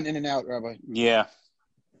keep going in and out, Rabbi. Yeah.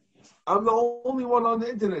 I'm the only one on the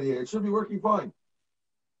internet here. It should be working fine.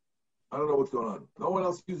 I don't know what's going on. No one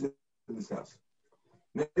else uses it in this house.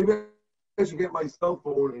 Maybe I should get my cell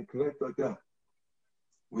phone and connect like that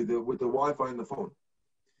with the Wi-Fi in the phone.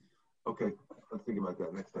 Okay, let's think about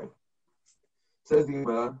that next time. Says the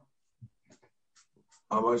Gemara,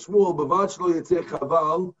 I'm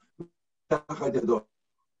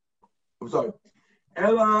sorry.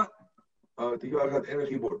 Ella,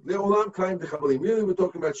 really, we're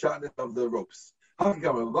talking about shatnez of the ropes. We're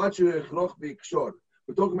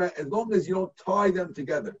talking about as long as you don't tie them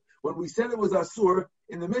together. When we said it was asur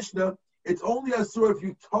in the Mishnah, it's only asur if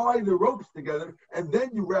you tie the ropes together and then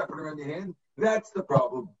you wrap it around your hand. That's the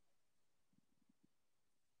problem.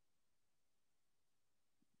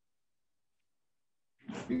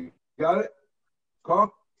 You got it?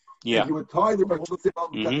 Carl? Yeah. If you would tie the ropes,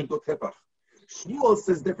 Shmuel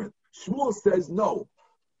says different. Shmuel says no.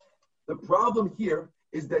 The problem here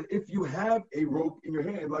is that if you have a rope in your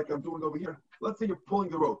hand, like I'm doing over here, let's say you're pulling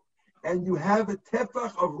the rope, and you have a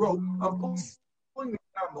tefach of rope. I'm pulling the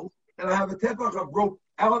camel, and I have a tefach of rope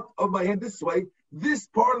out of my hand this way. This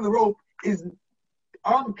part of the rope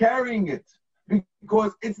I'm carrying it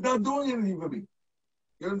because it's not doing anything for me.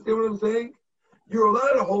 You understand what I'm saying? You're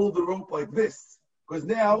allowed to hold the rope like this because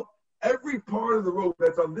now every part of the rope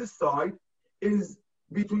that's on this side is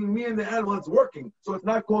between me and the animal that's working. So it's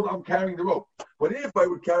not called I'm carrying the rope. But if I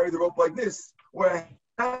would carry the rope like this, where I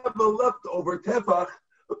have a leftover tefach,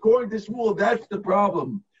 according to Shmuel, that's the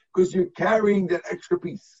problem. Because you're carrying that extra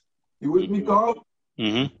piece. You with me, Carl?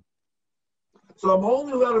 Mm-hmm. So I'm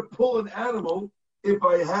only allowed to pull an animal if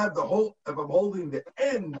I'm holding the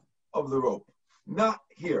end of the rope, not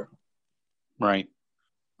here. Right.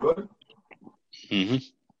 Good? Mm-hmm.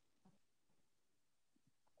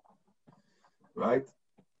 Right?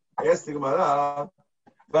 Ask the Gemara,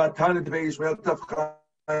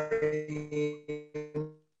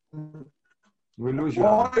 We lose you.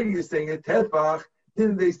 why are you saying it? Tefach,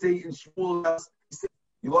 didn't they say in Shmuel?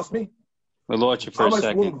 You lost me? We lost you for a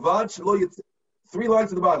second. 3 lines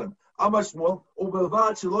to the bottom. As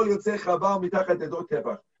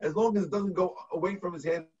long as it doesn't go away from his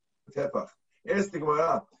hand, tefach. Ask the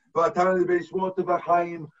Gemara. I thought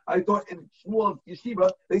in Shmuel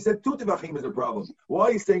Yeshiva they said 2 tefachim is a problem. Why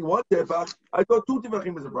are you saying 1 tefach? I thought 2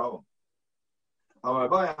 tefachim is a problem.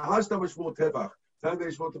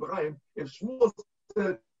 If Shmuel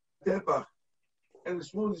said tefach and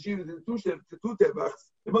Shmuel Yeshiva did 2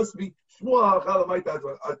 tefachs, it must be Shmuel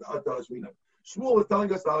halachah. Shmuel is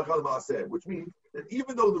telling us the halachah ma'aseh, which means that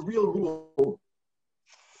even though the real rule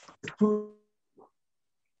is 2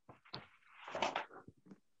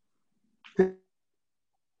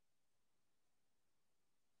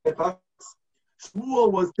 tefachs,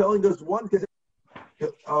 Shmuel was telling us 1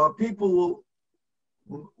 tefach. People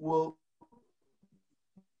will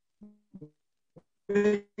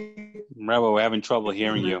Rabbi, we're having trouble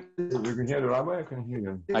hearing you. You can hear the rabbi? I can hear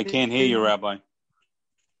you. I can't hear you, Rabbi.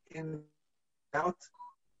 In out.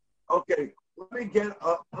 Okay, let me get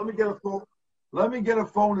a phone. Let me get a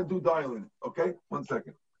phone and do dialing. Okay, 1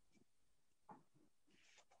 second.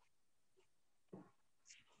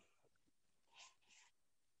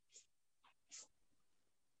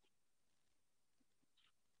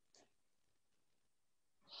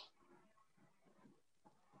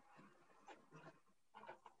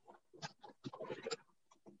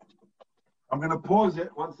 I'm going to pause it.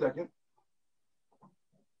 1 second.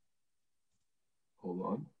 Hold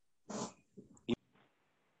on.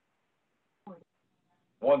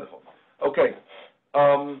 Wonderful. Okay.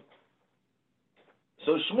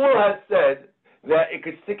 So Shmuel had said that it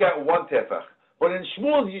could stick out 1 tefach. But in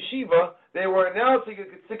Shmuel's yeshiva, they were announcing it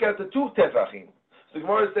could stick out to 2 tefachim. So the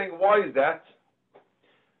Gemara is saying, why is that?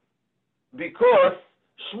 Because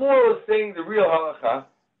Shmuel is saying the real halacha,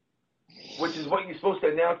 which is what you're supposed to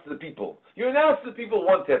announce to the people. You announce to the people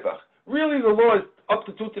 1 tefach. Really, the law is up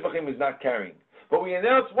to 2 tefachim is not carrying. But we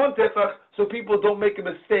announce 1 tefach so people don't make a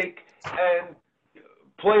mistake and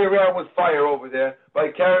play around with fire over there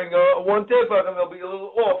by carrying a 1 tefach, and they'll be a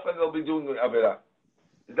little off and they'll be doing the avirah.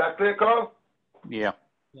 Is that clear, Carl? Yeah.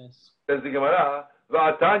 Yes. Says the Gemara,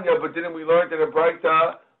 V'atanya, but didn't we learn in the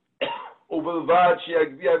Braita, Ubilvad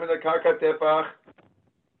she'agviyah min ha'karka tefach?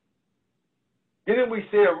 Didn't we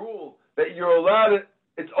say a rule that you're allowed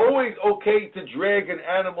it's always okay to drag an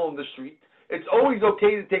animal in the street. It's always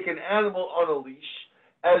okay to take an animal on a leash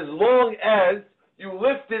as long as you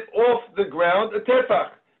lift it off the ground, a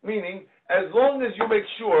tefach. Meaning, as long as you make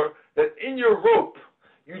sure that in your rope,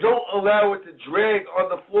 you don't allow it to drag on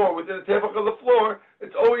the floor within the tefach of the floor,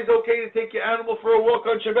 it's always okay to take your animal for a walk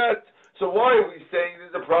on Shabbat. So why are we saying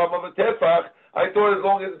there's a problem of a tefach? I thought as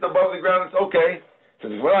long as it's above the ground, it's okay. So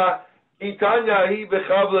the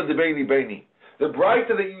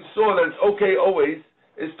Braita that you saw that it's okay always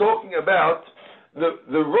is talking about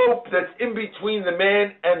the rope that's in between the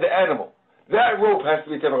man and the animal. That rope has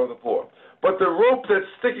to be tefach on the floor. But the rope that's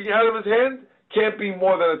sticking out of his hand can't be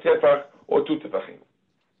more than a tefach or 2 tefachim.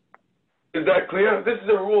 Is that clear? This is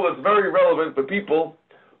a rule that's very relevant for people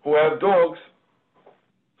who have dogs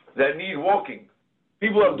that need walking.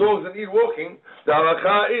 People have dogs that need walking. The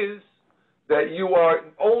halakha is that you are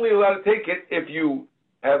only allowed to take it if you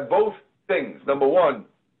have both things. Number 1,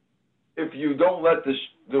 if you don't let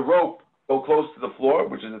the rope go close to the floor,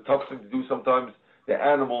 which is a tough thing to do sometimes. The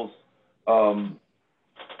animals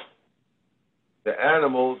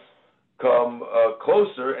come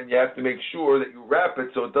closer, and you have to make sure that you wrap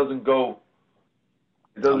it so it doesn't go.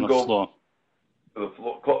 It doesn't go floor. To the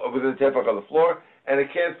floor within the tefach of the floor, and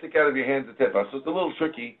it can't stick out of your hands. The tefach, so it's a little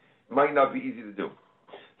tricky. It might not be easy to do.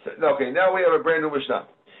 So, okay, now we have a brand new mishnah.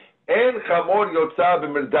 En chamor yotza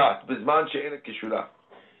b'mirdat b'zman she'ena kishula.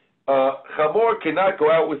 Chamor cannot go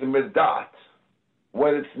out with a mirdat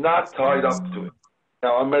when it's not tied up to it.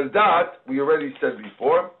 Now, a mirdat, we already said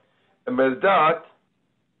before, a mirdat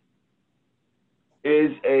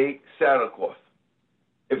is a saddlecloth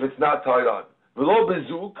if it's not tied on. V'lo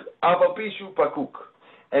bezug, aval pishu pakuk.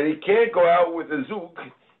 And he can't go out with a zug,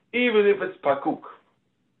 even if it's pakuk.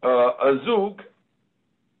 A zug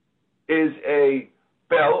is a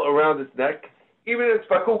bell around its neck. Even if it's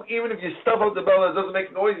pakuk, even if you stuff out the bell and it doesn't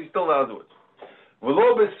make noise, you still not do it.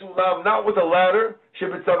 V'lo besulam, not with a ladder,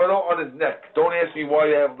 shibitzavaro on his neck. Don't ask me why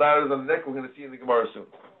they have ladders on the neck. We're going to see in the Gemara soon.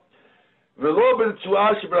 V'lo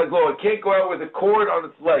b'tzuah shibiraglo, it can't go out with a cord on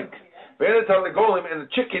its leg. V'enetan the golem, and the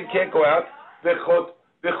chicken can't go out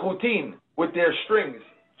v'chutin, with their strings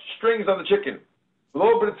on the chicken.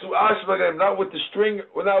 V'lo b'tzuah shibiraglo, not with the string,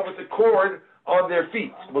 not with the cord on their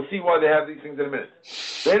feet. We'll see why they have these things in a minute.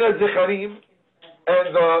 V'ena zecharim,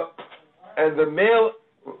 and the male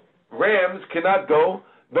rams cannot go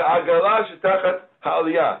be'agala shetachat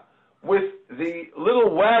ha'aliyah, with the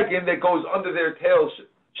little wagon that goes under their tails,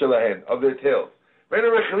 shelahen, of their tails.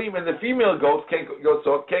 And the female goats can't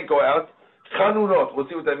go out. Chanunot, we'll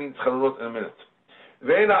see what that means, chanunot, in a minute.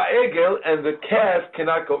 Ve'ena egel, and the calf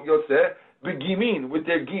cannot go, yoseh, begimin, with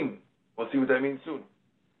their gim. We'll see what that means soon.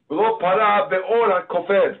 V'lo para be'ora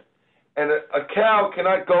kofed, and a cow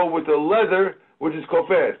cannot go with the leather, which is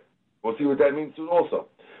kofed. We'll see what that means soon also.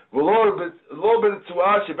 Not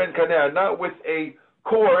with a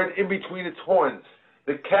cord in between its horns.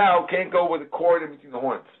 The cow can't go with a cord in between the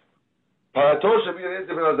horns.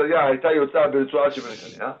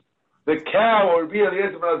 The cow or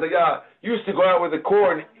used to go out with a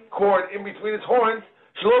cord in between its horns,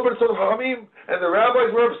 and the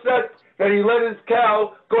rabbis were upset that he let his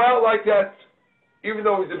cow go out like that. Even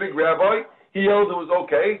though he's a big rabbi, he held it was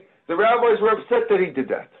okay. The rabbis were upset that he did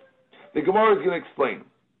that. The Gemara is going to explain.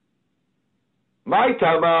 My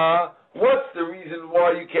tama, what's the reason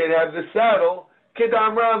why you can't have the saddle?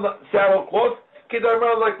 Kedamran, saddle cloth.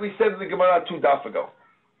 Kedamran, like we said in the Gemara 2 daf ago.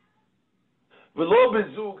 V'lo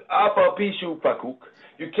bezug apal pishu pakuk.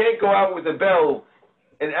 You can't go out with a bell.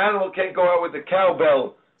 An animal can't go out with a cow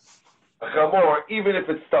bell, a chamor, even if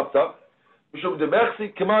it's stuffed up.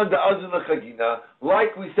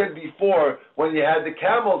 Like we said before, when you had the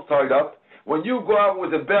camels tied up, when you go out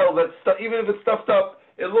with a bell that's even if it's stuffed up,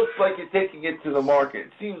 it looks like you're taking it to the market.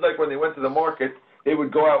 It seems like when they went to the market, they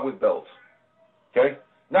would go out with bells. Okay?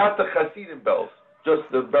 Not the Hasidim bells,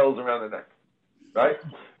 just the bells around the neck. Right?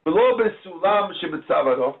 Below sulam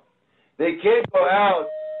shibitzavaro, they can't go out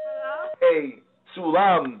a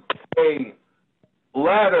sulam, a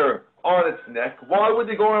ladder on its neck. Why would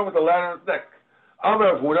they go around with a ladder on its neck?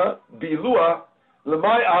 Amar Huna, bilua,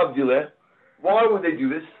 lemay avdile. Why would they do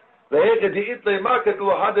this?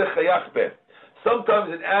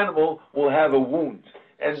 Sometimes an animal will have a wound,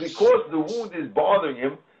 and because the wound is bothering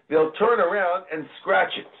him, they'll turn around and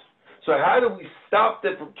scratch it. So how do we stop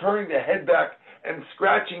them from turning their head back and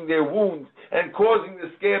scratching their wound and causing the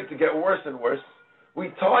scab to get worse and worse? We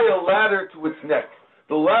tie a ladder to its neck.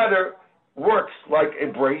 The ladder works like a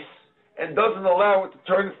brace and doesn't allow it to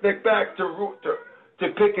turn its neck back to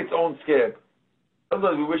pick its own scab.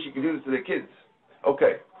 Sometimes we wish you could do this to their kids.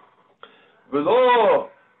 Okay. They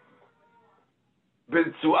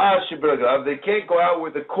can't go out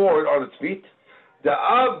with a cord on its feet. The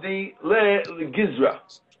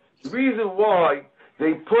reason why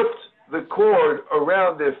they put the cord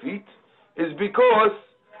around their feet is because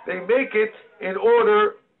they make it in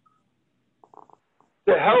order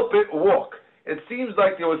to help it walk. It seems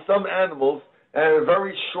like there were some animals that had a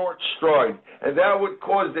very short stride, and that would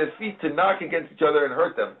cause their feet to knock against each other and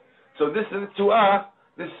hurt them. So this is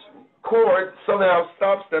this cord somehow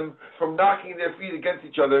stops them from knocking their feet against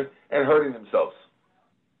each other and hurting themselves.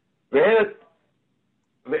 The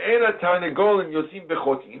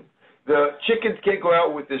chickens can't go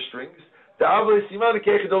out with their strings. The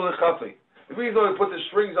reason why they put the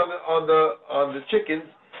strings on the chickens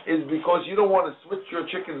is because you don't want to switch your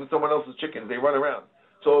chickens with someone else's chickens. They run around.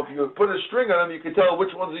 So if you put a string on them, you can tell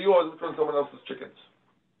which ones are yours, which ones are someone else's chickens.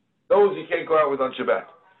 Those you can't go out with on Shabbat.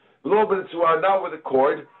 Not with a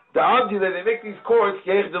cord. They make these cords.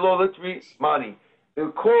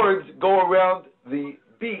 The cords go around the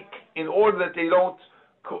beak in order that they don't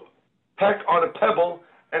peck on a pebble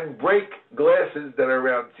and break glasses that are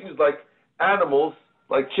around. It seems like animals,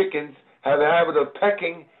 like chickens, have a habit of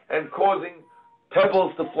pecking and causing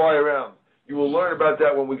pebbles to fly around. You will learn about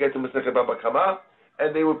that when we get to Masechet Baba Kama.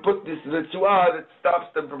 And they would put this ritzuah that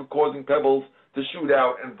stops them from causing pebbles to shoot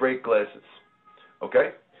out and break glasses.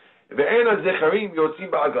 Okay? The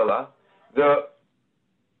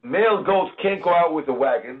male goats can't go out with a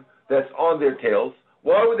wagon that's on their tails.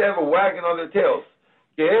 Why would they have a wagon on their tails?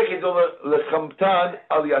 In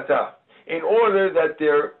order that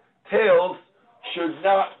their tails should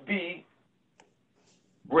not be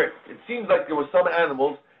ripped. It seems like there were some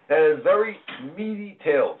animals had very meaty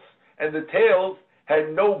tails, and the tails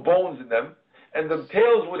had no bones in them, and the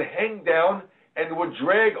tails would hang down and would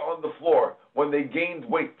drag on the floor when they gained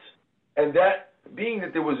weight. And that, being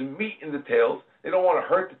that there was meat in the tails, they don't want to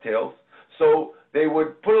hurt the tails, so they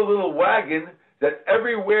would put a little wagon that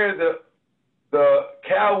everywhere the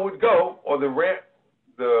cow would go, or the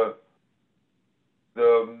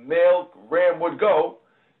male ram would go,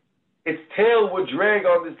 its tail would drag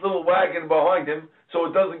on this little wagon behind him, so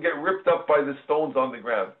it doesn't get ripped up by the stones on the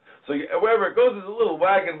ground. So wherever it goes, there's a little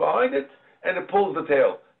wagon behind it, and it pulls the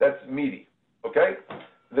tail. That's meaty. Okay?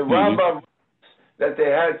 The Rambam, that they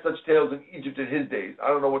had such tails in Egypt in his days. I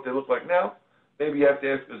don't know what they look like now. Maybe you have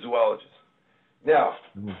to ask a zoologist. Now,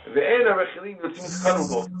 ve'ena rechilim yotzim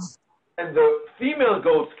chanunot, and the female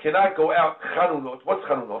goats cannot go out chanunot. What's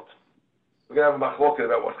chanunot? We're going to have a machloket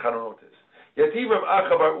about what chanunot is. Yativ Rav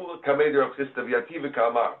Acha bar Ula kamei Rav Chisda v'yativ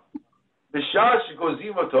v'kamar. B'shah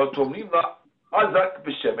shegozim oto tomnim la azak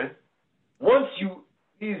b'shemen. Once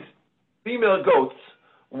these female goats,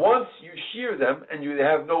 once you shear them and you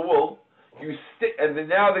have no wool, you stick, and then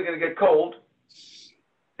now they're going to get cold,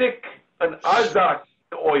 stick an azak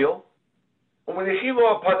oil, and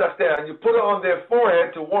you put it on their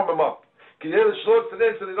forehead to warm them up. So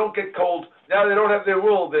they don't get cold. Now they don't have their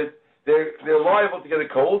wool. They're liable to get a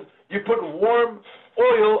cold. You put warm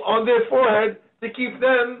oil on their forehead to keep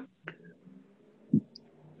them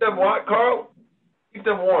what, Carl? Keep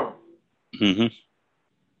them warm. Mm-hmm.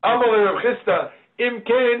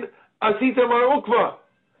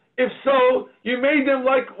 If so, you made them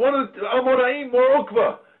like one of the Amoraim or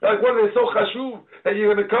Ukva. Like one of the so chashuv that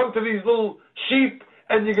you're going to come to these little sheep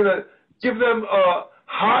and you're going to give them a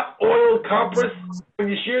hot oil compress when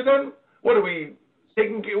you shear them? What are we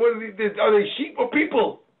taking? Are they sheep or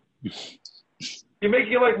people? You're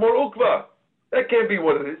making it like more Ukva. That can't be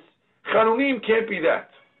what it is. Chanunim can't be that.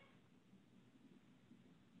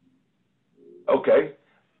 Okay.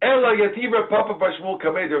 Ela yativa papa bashmul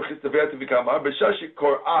kameder chistavet v'kamar b'shashi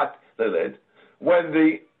korat leled. When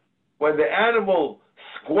the animal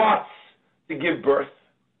squats to give birth,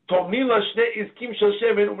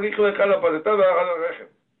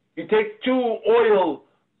 you take 2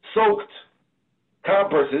 oil-soaked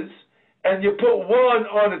compresses and you put one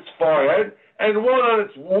on its forehead and one on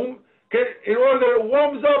its womb, in order that it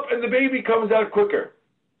warms up and the baby comes out quicker.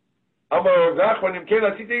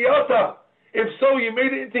 If so, you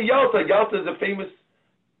made it into Yalta. Yalta is a famous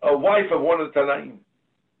wife of one of the Tanaim,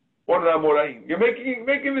 one of the Amoraim. You're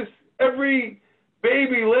making this every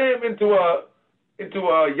baby lamb into a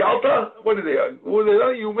Yalta. What are they? Were they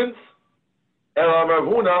not humans? And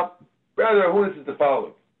Ravuna, rather Ravuna says the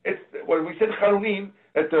following. It's when we said Chanunim,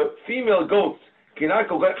 that the female goats cannot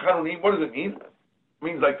go get Chanunim. What does it mean? It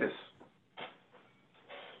means like this.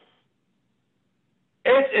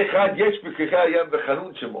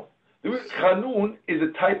 Chanun is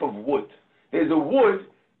a type of wood. There's a wood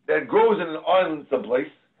that grows in an island someplace,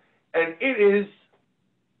 and it is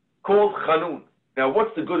called chanun. Now,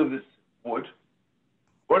 what's the good of this wood?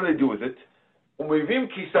 What do they do with it?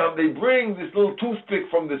 They bring this little toothpick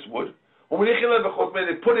from this wood.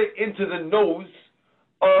 They put it into the nose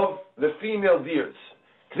of the female deers,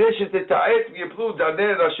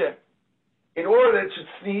 in order that it should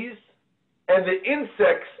sneeze, and the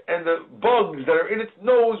insects and the bugs that are in its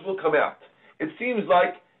nose will come out. It seems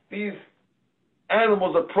like these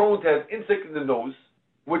animals are prone to have insects in the nose,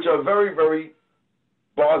 which are very, very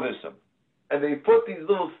bothersome. And they put these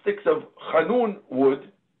little sticks of chanun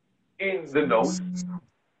wood in the nose.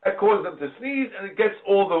 That causes them to sneeze, and it gets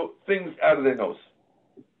all the things out of their nose.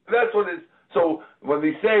 That's what it is. So when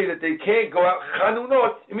they say that they can't go out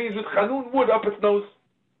chanunot, it means with chanun wood up its nose.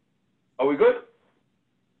 Are we good?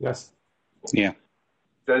 Yes. Yeah.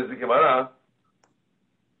 Says the Gemara.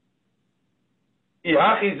 If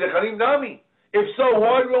so,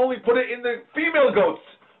 why do we only put it in the female goats?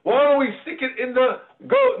 Why don't we stick it in the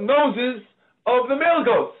noses of the male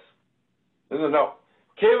goats? No.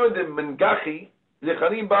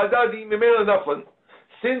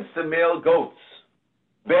 Since the male goats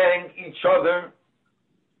bang each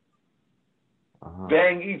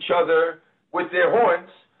other with their horns,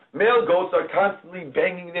 male goats are constantly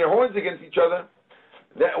banging their horns against each other.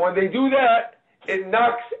 That when they do that, it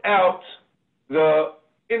knocks out the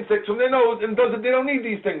insects from their nose and they don't need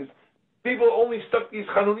these things. People only stuck these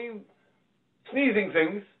chanunim sneezing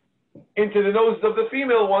things into the noses of the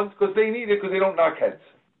female ones because they need it because they don't knock heads.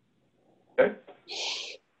 Okay?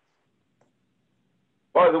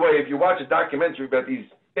 By the way, if you watch a documentary about these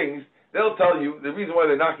things, they'll tell you the reason why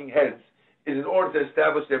they're knocking heads is in order to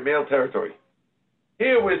establish their male territory.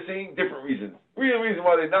 Here we're seeing different reasons. Real reason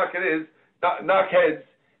why they knock heads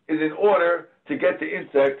is in order to get the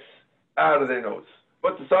insects out of their nose.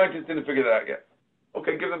 But the scientists didn't figure that out yet.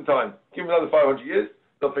 Okay, give them time. Give them another 500 years,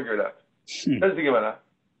 they'll figure it out. That's the Gemara.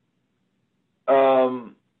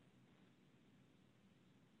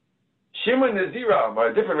 Shimon Nazira,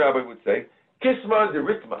 a different rabbi would say, Kisma de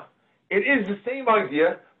Ritma. It is the same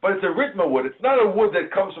idea, but it's a Ritma wood. It's not a wood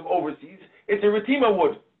that comes from overseas. It's a Ritima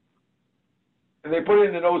wood. And they put it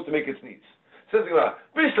in the nose to make it sneeze. Says the Gemara,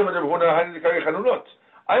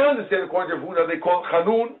 I understand according to Ravuna they call it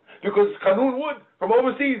Chanun because it's Chanun wood from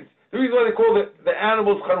overseas. The reason why they call the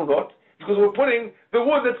animals Chanunot is because we're putting the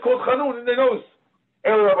wood that's called Chanun in their nose.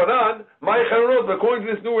 El Rabbanan, my Chanunot, but according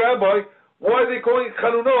to this new rabbi, why are they calling it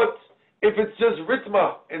Chanunot if it's just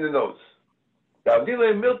Ritma in the nose?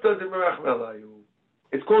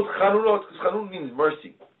 It's called Chanunot because Chanun means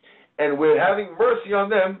mercy. And we're having mercy on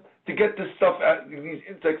them to get this stuff out, these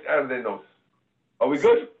insects out of their nose. Are we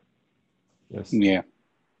good? Yes. Yeah.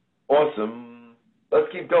 Awesome.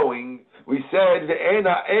 Let's keep going. We said the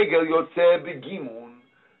ena egel yotzeh begimun.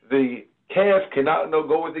 The calf cannot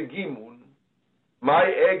go with the gimun. My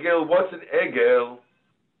egel, what's an egel?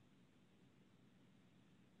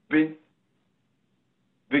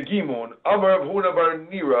 Begimun. Amar Rav Huna bar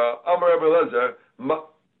Nira. Amar Rav Elazar.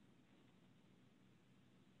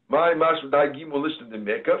 My mashmadai gimul lishtem the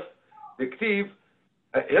mekaf. The ktiv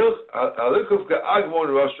halikuf ka'agmon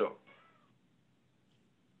rasho.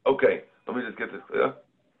 Okay, let me just get this clear.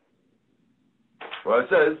 Well, it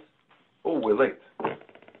says, oh, we're late.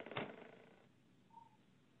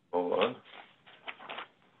 Hold on.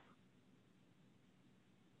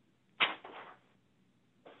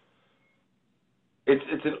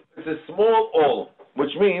 It's a small awl,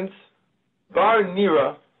 which means bar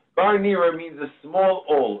nira. Bar nira means a small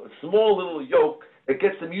awl, a small little yoke that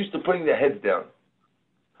gets them used to putting their heads down.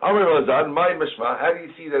 Amar Razan, my mashma. How do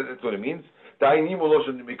you see that that's what it means? How do you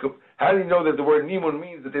know that the word nimun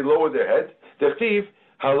means that they lower their head?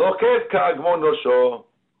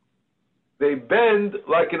 They bend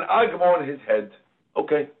like an agmon his head.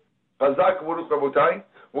 Okay. We're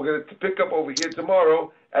going to pick up over here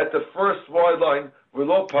tomorrow at the first wide line.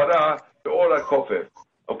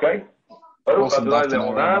 Okay? Awesome,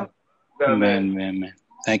 Amen.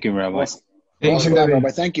 Thank you, Rabbi. Awesome, Rabbi.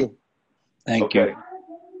 Thank you. Thank Okay. you.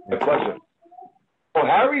 My pleasure. Oh,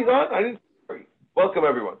 Harry's on? I didn't. Welcome,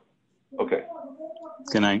 everyone. Okay.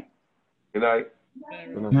 Good night. Good night.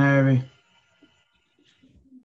 Good night. Harry.